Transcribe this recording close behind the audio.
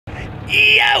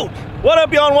Yo! What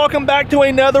up, y'all, and welcome back to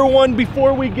another one.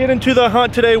 Before we get into the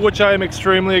hunt today, which I am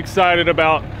extremely excited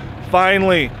about,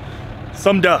 finally,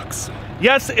 some ducks.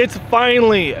 Yes, it's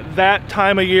finally that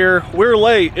time of year. We're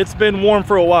late. It's been warm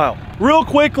for a while. Real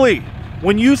quickly,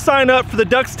 when you sign up for the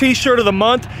Ducks t-shirt of the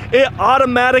month, it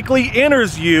automatically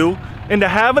enters you into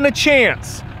having a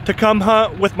chance to come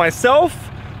hunt with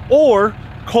myself or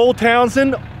Cole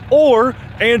Townsend or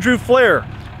Andrew Flair.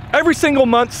 Every single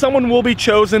month, someone will be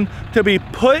chosen to be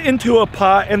put into a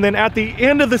pot, and then at the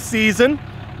end of the season,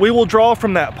 we will draw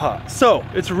from that pot. So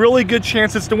it's really good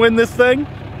chances to win this thing.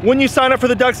 When you sign up for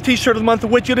the Ducks t-shirt of the month,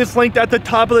 which it is linked at the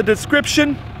top of the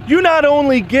description, you not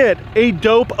only get a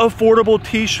dope, affordable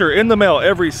t-shirt in the mail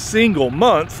every single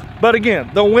month, but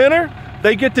again, the winner,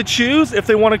 they get to choose if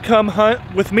they want to come hunt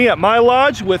with me at my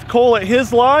lodge, with Cole at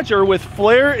his lodge, or with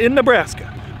Flair in Nebraska.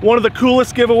 One of the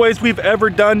coolest giveaways we've ever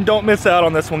done. Don't miss out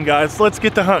on this one, guys. Let's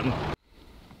get to hunting.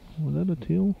 Was that a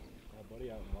teal?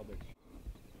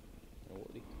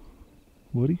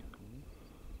 Woody?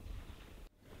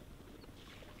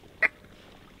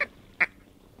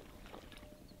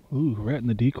 Ooh, right in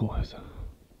the decoys.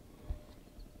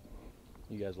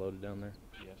 You guys loaded down there?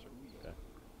 Yes, sir. Okay.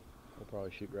 We'll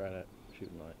probably shoot right at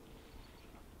shooting light.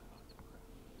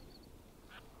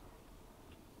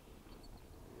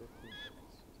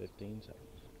 $15 seconds.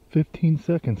 15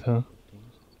 seconds, huh?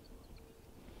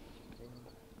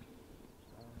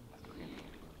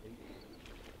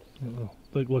 15.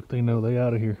 Look, they know they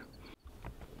out of here.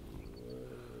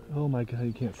 Oh my God,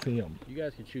 you can't see them. You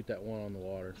guys can shoot that one on the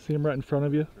water. See him right in front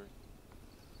of you?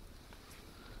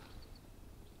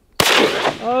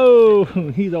 Oh,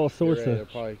 he's all sorts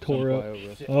of tore up.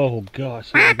 Oh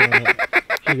gosh, look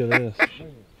at this.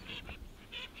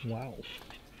 Wow.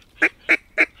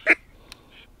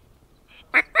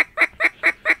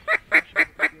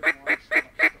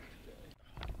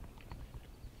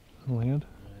 Land.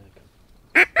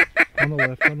 On the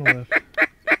left, on the left.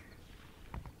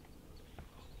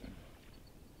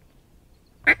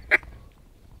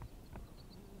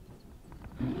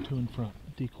 Two in front,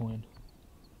 decoying.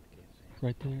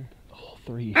 Right there. Oh,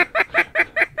 3.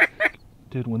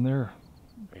 Dude, when they're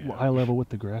eye level with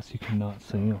the grass, you cannot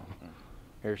see them.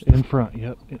 In front,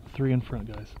 yep. 3 in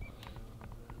front, guys.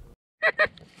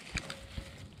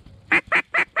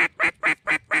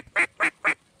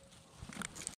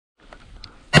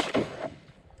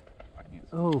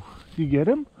 Oh, you get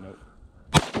him? Nope.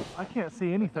 I can't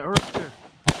see anything. Right there.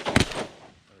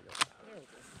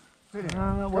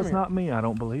 That was not me, I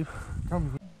don't believe.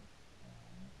 Come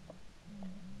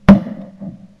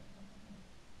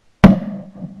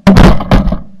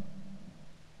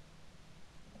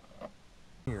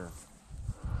here.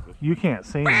 You can't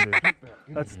see him, dude.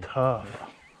 That's tough.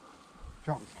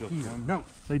 No.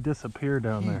 They disappear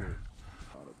down there.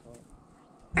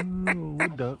 Ooh,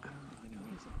 wood duck.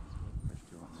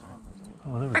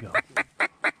 Oh, there we go.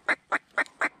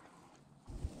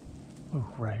 Oh,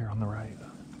 right here on the right.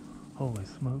 Holy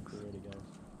smokes.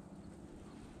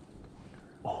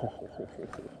 Oh.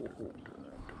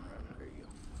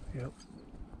 Yep.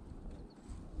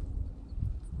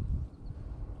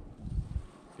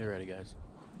 Get ready, guys.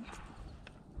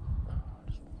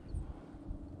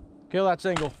 Kill that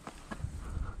single.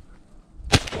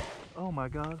 Oh my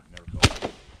God.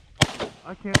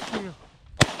 I can't see him.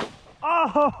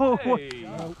 Oh! Hey.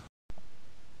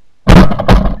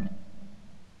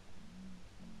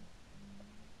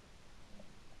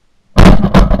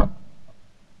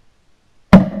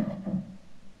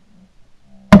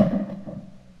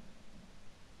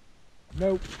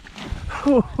 Nope.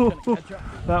 Nope.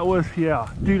 That was, yeah.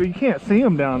 Dude, you can't see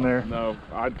him down there. No.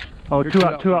 Oh,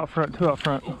 two out front.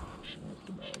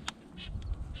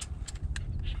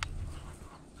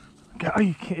 God,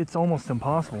 you can't, it's almost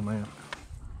impossible, man.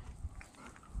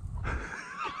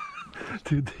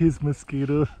 Dude, these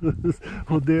mosquitoes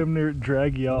will damn near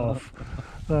drag you off.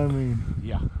 I mean,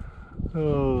 yeah.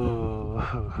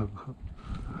 Oh.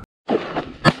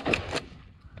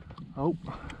 Oh,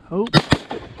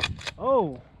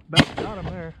 got him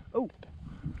there. Oh.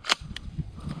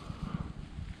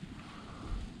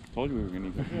 Told you we were gonna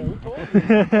need that. Yeah, we told you.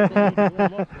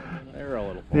 They were a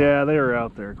little far. Yeah, they were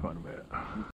out there quite a bit.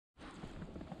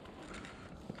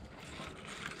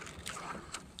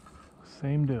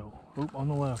 Same deal. Oh, on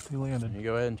the left, he landed. You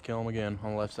go ahead and kill him again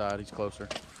on the left side. He's closer.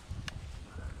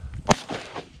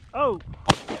 Oh!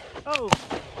 Oh!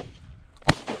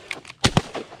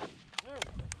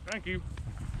 Thank you.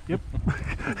 Yep.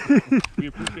 We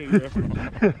appreciate your effort.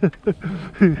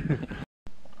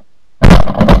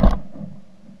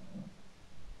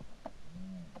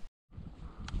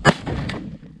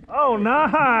 Oh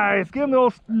nice. Give him the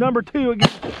old number 2 again.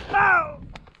 Ow!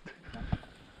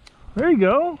 There you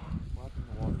go.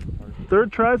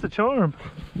 Third tries the charm.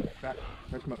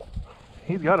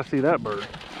 He's got to see that bird.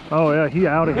 Oh yeah, he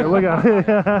out of here. Look at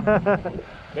him.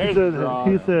 He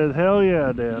says, hell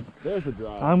yeah, Dad. There's the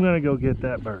drive. I'm gonna go get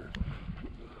that bird.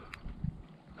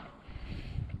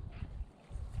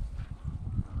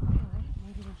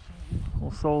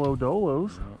 Well, solo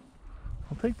dolos.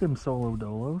 I'll take them solo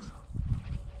dolos.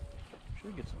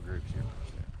 Should get some groups here.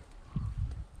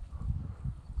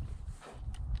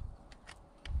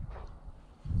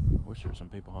 Wish there were some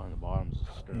people hunting the bottoms.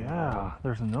 Yeah,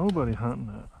 there's nobody hunting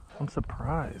it. I'm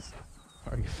surprised.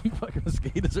 Are you fucking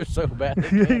mosquitoes are so bad?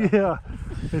 Yeah,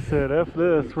 they said, F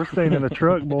this. We're staying in the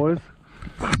truck, boys.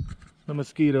 The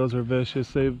mosquitoes are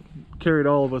vicious. They've carried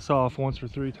all of us off once or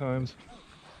 3 times.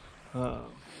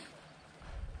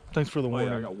 Thanks for the warning.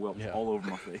 Yeah, I got whelps all over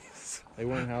my face. They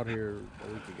weren't out here a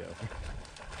week ago.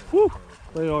 Woo!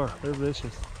 They are. They're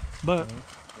vicious. But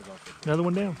another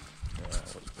one down. Yeah, that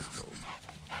was pretty cold.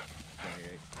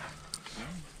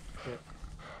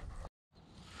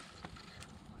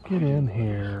 28. Get in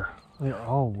here. They're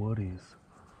all woodies.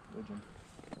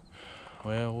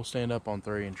 Well, we'll stand up on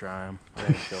 3 and try them. I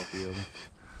think still a few of them.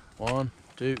 1,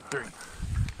 2, 3.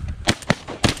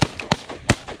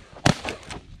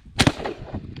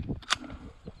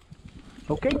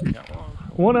 Okay.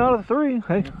 One out of 3.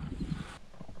 Hey.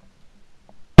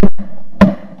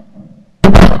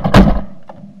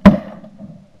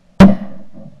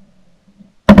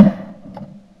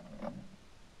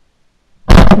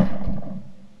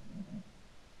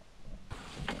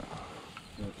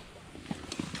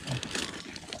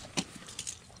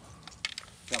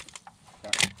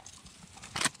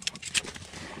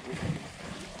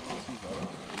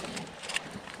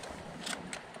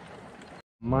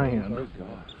 Man.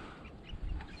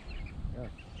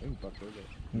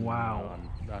 Wow.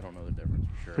 I don't know the difference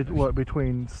for sure. What,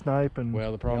 between snipe and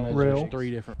Well, the problem is rail? there's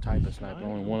 3 different types of snipe.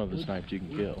 Only one of the snipes you can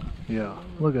kill. Yeah,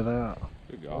 look at that.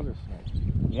 Good God.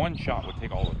 One shot would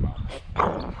take all of them out.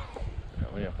 Yeah,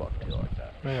 we didn't fucking kill like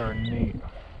that. They are neat.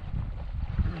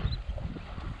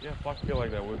 Yeah, fuck kill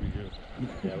like that would be good.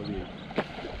 Yeah, it would be.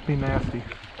 Be nasty.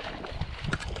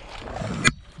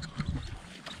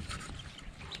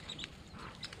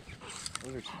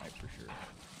 Those are snipes for sure.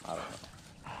 I don't know.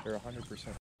 They're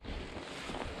 100%.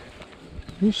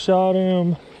 You shot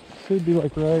him. Should be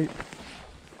like right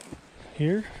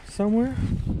here somewhere.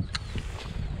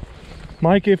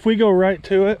 Mike, if we go right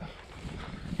to it,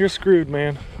 you're screwed,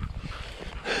 man.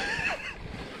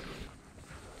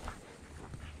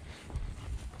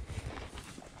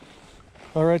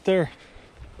 All right there.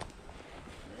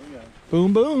 There you go.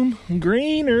 Boom, boom.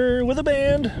 Greener with a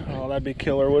band. Oh, that'd be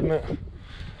killer, wouldn't it?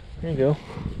 There you go.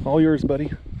 All yours,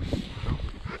 buddy.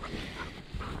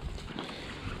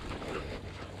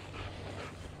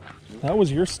 That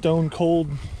was your stone cold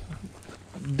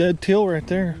dead teal right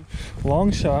there.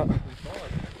 Long shot.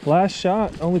 Last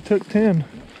shot only took 10.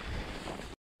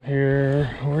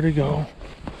 Here, where'd he go?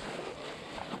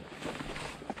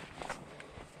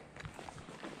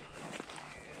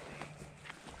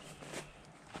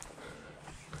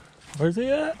 Where's he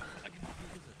at?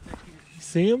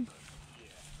 See him?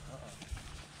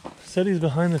 Said he's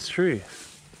behind this tree.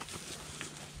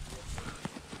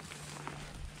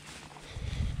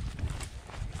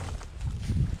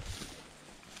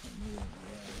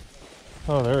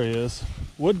 Oh, there he is.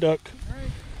 Wood duck.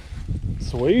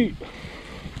 Sweet.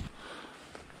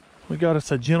 We got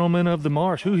us a gentleman of the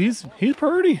marsh. Ooh, he's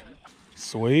pretty.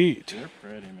 Sweet. They're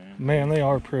pretty, man. Man, they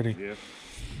are pretty. Yeah.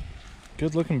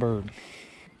 Good looking bird.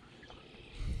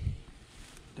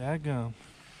 Daggum.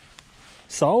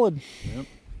 Solid. Yep.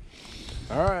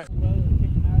 All right.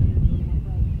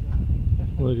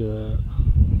 Look at that.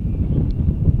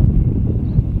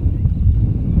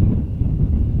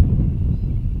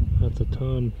 That's a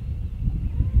ton.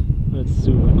 That's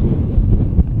super cool.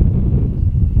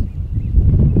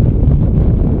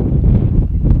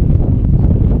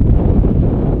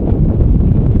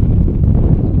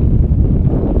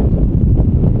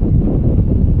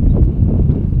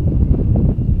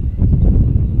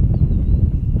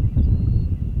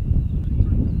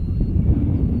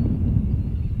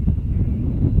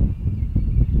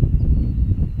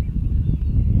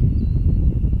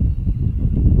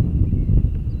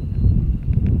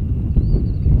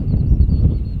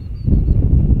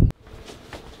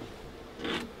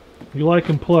 You like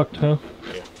them plucked, huh?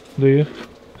 Yeah. Do you?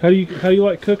 How do you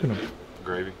like cooking them?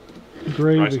 Gravy.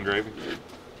 Gravy. Rice and gravy.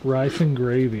 Rice and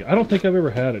gravy. I don't think I've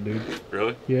ever had it, dude.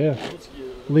 Really? Yeah.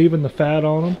 Leaving the fat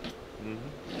on them.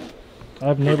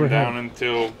 I've never Cook 'em had. down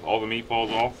until all the meat falls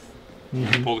off.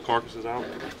 Pull the carcasses out.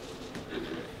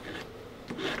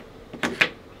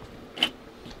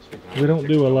 We don't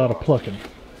do a lot of plucking.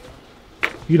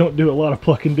 You don't do a lot of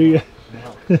plucking, do you?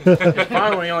 No. It's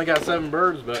fine when you only got 7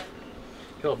 birds, but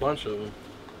kill a bunch of them.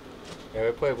 Yeah,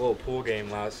 we played a little pool game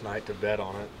last night to bet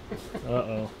on it.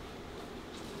 Uh-oh.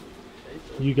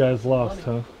 You guys lost,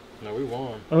 huh? No, we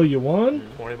won. Oh, you won?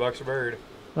 $20 a bird.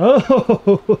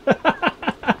 Oh!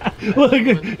 Look,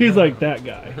 he's like, that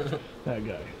guy. That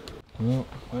guy. Well,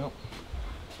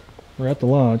 we're at the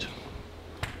lodge.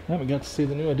 I haven't got to see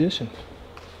the new addition.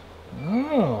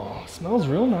 Oh, smells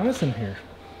real nice in here.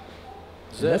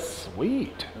 That's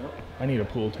sweet. Yep. I need a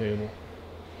pool table.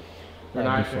 We're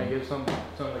That'd be not going fun. to give some of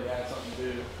the guys something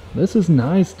to do. This is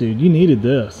nice, dude. You needed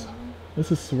this.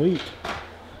 This is sweet.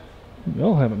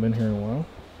 Y'all haven't been here in a while.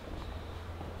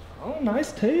 Oh,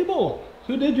 nice table.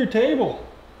 Who did your table?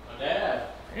 My dad.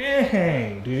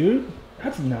 Dang, dude.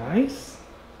 That's nice.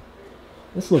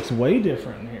 This looks way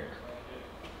different in here.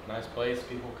 Nice place.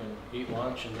 People can eat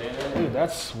lunch and dinner. Dude,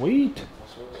 that's sweet.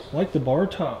 I like the bar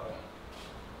top.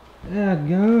 Yeah,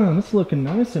 God, it's looking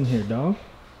nice in here, dog.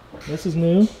 This is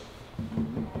new.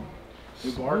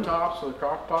 New bar tops with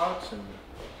crock pots and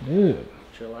Dude,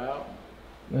 chill out.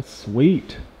 that's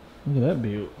sweet. Look at that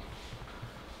beaut.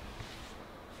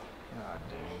 God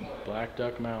dang. Black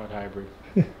duck mallard hybrid.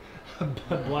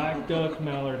 Black duck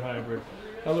mallard hybrid.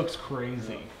 That looks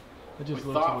crazy. It We just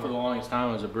looks thought for the weird. longest time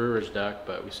it was a brewer's duck,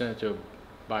 but we sent it to a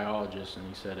biologist and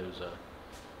he said it was a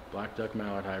black duck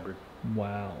mallard hybrid.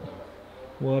 Wow.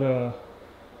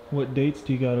 What dates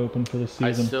do you got open for the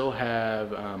season? I still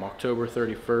have October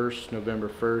 31st, November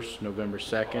 1st, November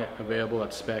 2nd available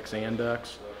at Specs and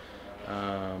Ducks.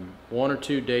 1 or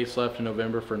 2 dates left in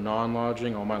November for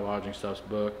non-lodging. All my lodging stuff's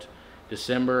booked.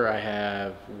 December I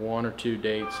have 1 or 2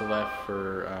 dates left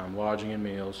for lodging and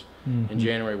meals. In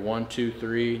January 1, 2,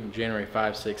 3, and January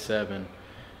 5, 6, 7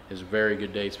 is very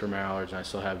good dates for mallards, and I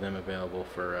still have them available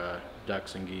for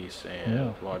ducks and geese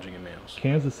and lodging and meals.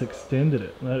 Kansas extended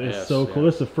it. That is Yes, so cool. yeah.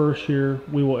 This is the first year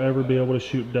we will ever be able to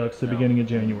shoot ducks the beginning of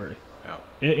January. Yeah.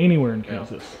 Anywhere in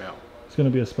Kansas. Yeah. It's going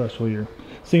to be a special year.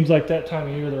 Seems like that time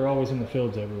of year they're always in the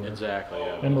fields everywhere. Exactly.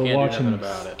 Yeah. And You we're can't do watching nothing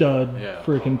about it. stud Yeah.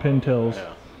 freaking pintails.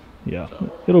 Yeah. Yeah,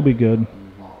 So. it'll be good.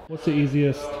 What's the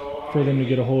easiest for them to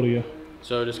get a hold of you?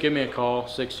 So just give me a call,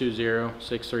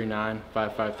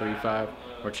 620-639-5535,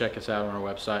 or check us out on our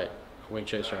website,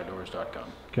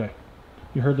 wingchaseroutdoors.com. Okay,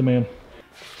 you heard the man.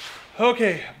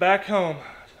 Okay, back home.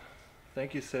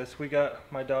 Thank you, sis. We got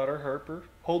my daughter Harper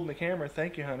holding the camera.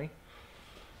 Thank you, honey.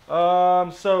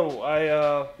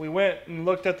 We went and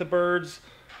looked at the birds.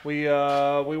 We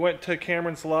went to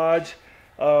Cameron's Lodge.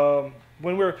 When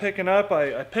we were picking up,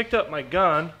 I picked up my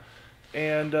gun,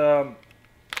 and I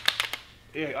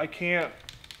can't.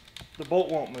 The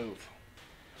bolt won't move.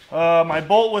 My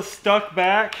bolt was stuck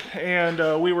back,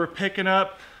 and we were picking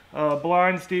up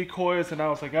blinds, decoys, and I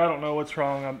was like, I don't know what's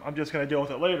wrong. I'm just gonna deal with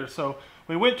it later. So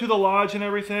we went to the lodge and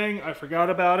everything. I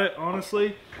forgot about it,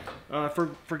 honestly.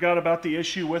 Forgot about the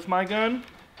issue with my gun.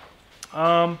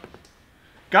 Got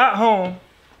home.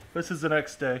 This is the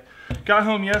next day. Got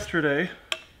home yesterday.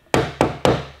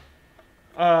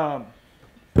 Got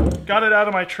it out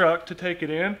of my truck to take it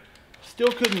in.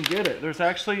 Still couldn't get it.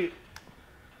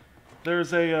 There's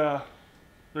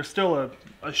still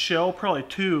a shell, probably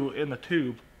 2 in the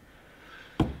tube.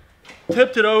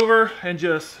 Tipped it over and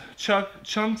just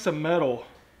chunks of metal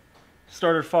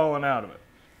started falling out of it.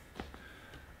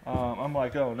 I'm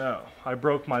like, oh no. I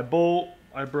broke my bolt.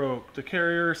 I broke the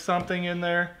carrier, something in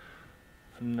there.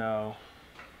 No.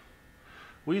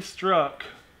 We struck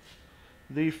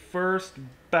the first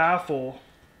baffle,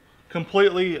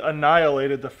 completely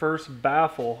annihilated the first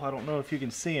baffle. I don't know if you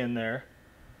can see in there.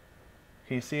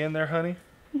 Can you see in there, honey?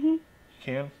 Mm-hmm. You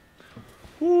can?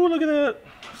 Ooh, look at that.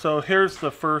 So here's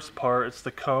the first part. It's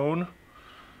the cone.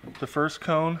 The first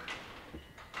cone.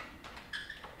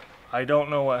 I don't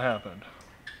know what happened.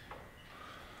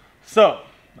 So,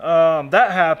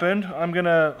 that happened. I'm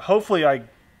gonna, hopefully I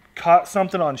caught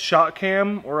something on shot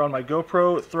cam or on my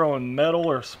GoPro throwing metal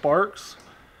or sparks,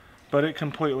 but it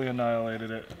completely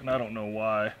annihilated it, and I don't know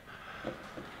why.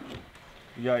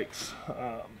 Yikes.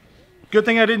 Good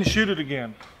thing I didn't shoot it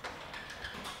again.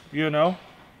 You know?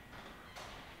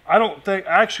 I don't think,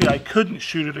 actually I couldn't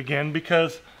shoot it again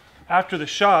because after the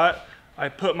shot, I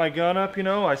put my gun up, you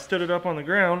know, I stood it up on the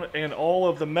ground, and all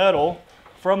of the metal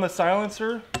from the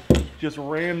silencer just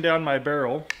ran down my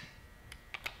barrel.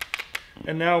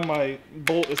 And now my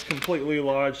bolt is completely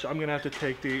lodged. I'm gonna have to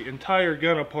take the entire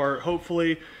gun apart.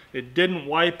 Hopefully it didn't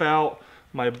wipe out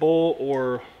my bolt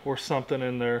or something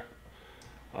in there.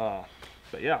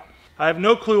 But yeah, I have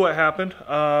no clue what happened.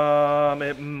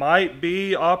 It might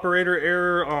be operator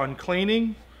error on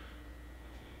cleaning.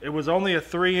 It was only a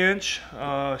 3-inch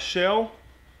shell.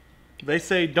 They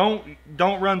say don't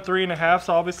run 3.5s,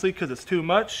 obviously, because it's too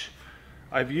much.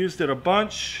 I've used it a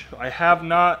bunch. I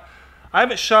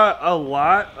haven't shot a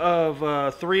lot of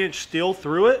 3-inch steel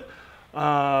through it,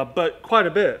 but quite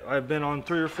a bit. I've been on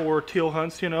 3 or 4 teal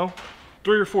hunts, you know.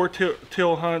 3 or 4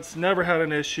 teal hunts, never had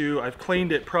an issue. I've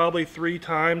cleaned it probably 3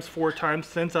 times, 4 times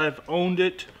since I've owned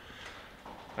it.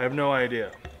 I have no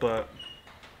idea, but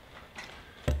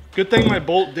good thing my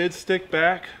bolt did stick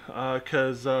back,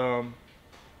 because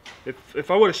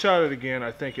if I would have shot it again,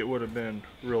 I think it would have been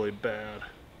really bad.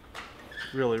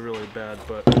 Really, really bad,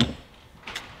 but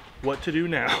what to do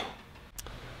now?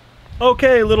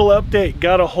 Okay, little update.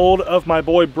 Got a hold of my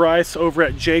boy Bryce over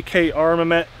at JK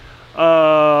Armament,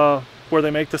 where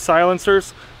they make the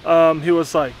silencers. He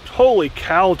was like, holy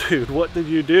cow, dude, what did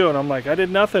you do? And I'm like, I did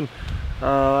nothing.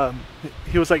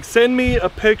 He was like, send me a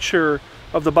picture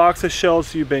of the box of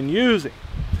shells you've been using.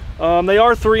 They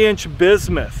are 3-inch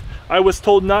bismuth. I was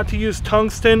told not to use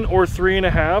tungsten or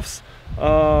 3.5s.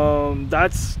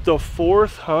 That's the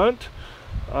 4th hunt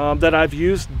that I've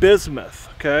used bismuth,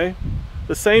 okay?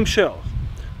 The same shells.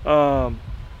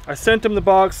 I sent him the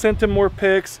box, sent him more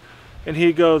pics, and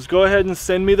he goes, go ahead and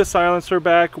send me the silencer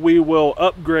back. We will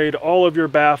upgrade all of your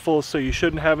baffles, so you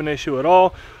shouldn't have an issue at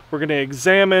all. We're going to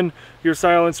examine your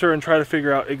silencer and try to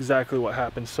figure out exactly what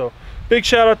happened. So big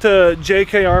shout out to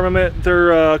JK Armament.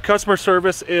 Their customer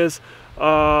service is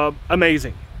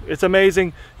amazing. It's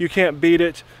amazing. You can't beat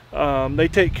it. They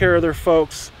take care of their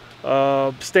folks,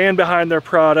 stand behind their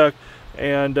product,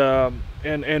 and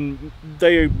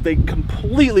they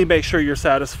completely make sure you're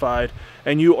satisfied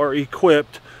and you are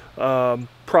equipped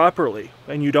properly,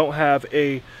 and you don't have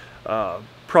a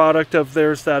product of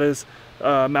theirs that is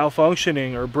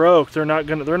malfunctioning or broke. They're not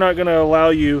gonna allow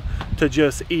you to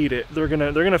just eat it. They're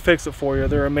gonna fix it for you.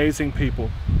 They're amazing people.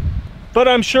 But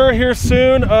I'm sure here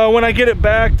soon, when I get it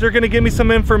back, they're gonna give me some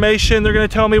information. They're gonna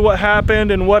tell me what happened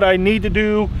and what I need to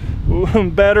do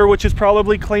better, which is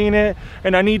probably clean it,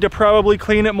 and I need to probably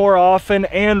clean it more often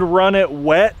and run it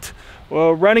wet.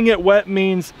 Well, running it wet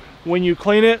means when you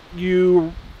clean it,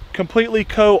 you completely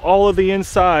coat all of the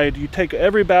inside. You take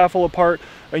every baffle apart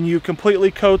and you completely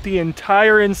coat the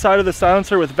entire inside of the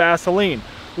silencer with Vaseline.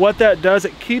 What that does,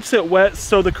 it keeps it wet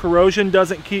so the corrosion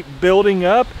doesn't keep building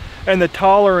up and the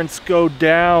tolerance go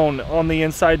down on the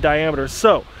inside diameter.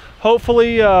 So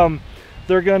hopefully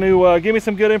they're going to give me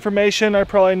some good information. I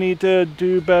probably need to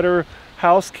do better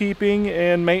housekeeping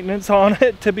and maintenance on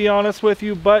it, to be honest with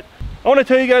you. But I want to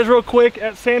tell you guys real quick,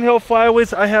 at Sandhill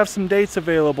Flyways, I have some dates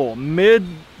available.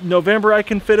 Mid-November, I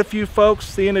can fit a few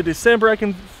folks. The end of December, I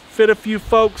can fit a few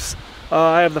folks.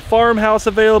 I have the farmhouse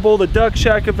available, the duck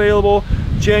shack available.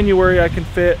 January, I can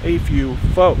fit a few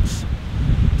folks.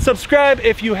 Subscribe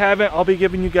if you haven't. I'll be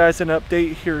giving you guys an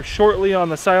update here shortly on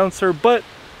the silencer, but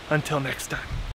until next time.